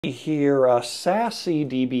Here, Sassy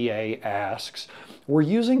DBA asks, we're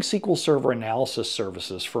using SQL Server analysis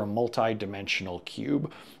services for a multi-dimensional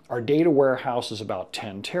cube. Our data warehouse is about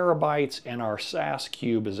 10 terabytes and our SAS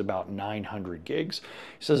cube is about 900 gigs.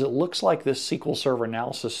 He says it looks like this SQL Server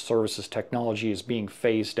analysis services technology is being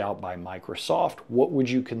phased out by Microsoft. What would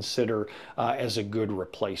you consider as a good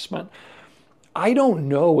replacement? I don't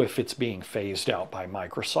know if it's being phased out by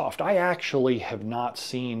Microsoft. I actually have not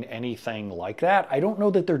seen anything like that. I don't know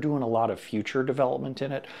that they're doing a lot of future development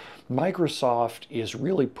in it. Microsoft is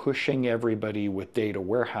really pushing everybody with data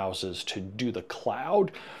warehouses to do the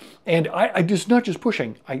cloud. And I just not just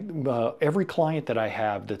pushing. Every client that I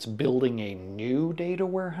have that's building a new data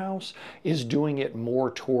warehouse is doing it more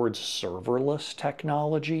towards serverless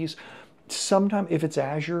technologies. Sometimes, if it's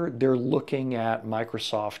Azure, they're looking at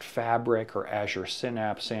Microsoft Fabric or Azure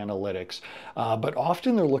Synapse Analytics, but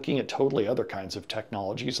often they're looking at totally other kinds of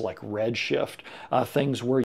technologies like Redshift, things where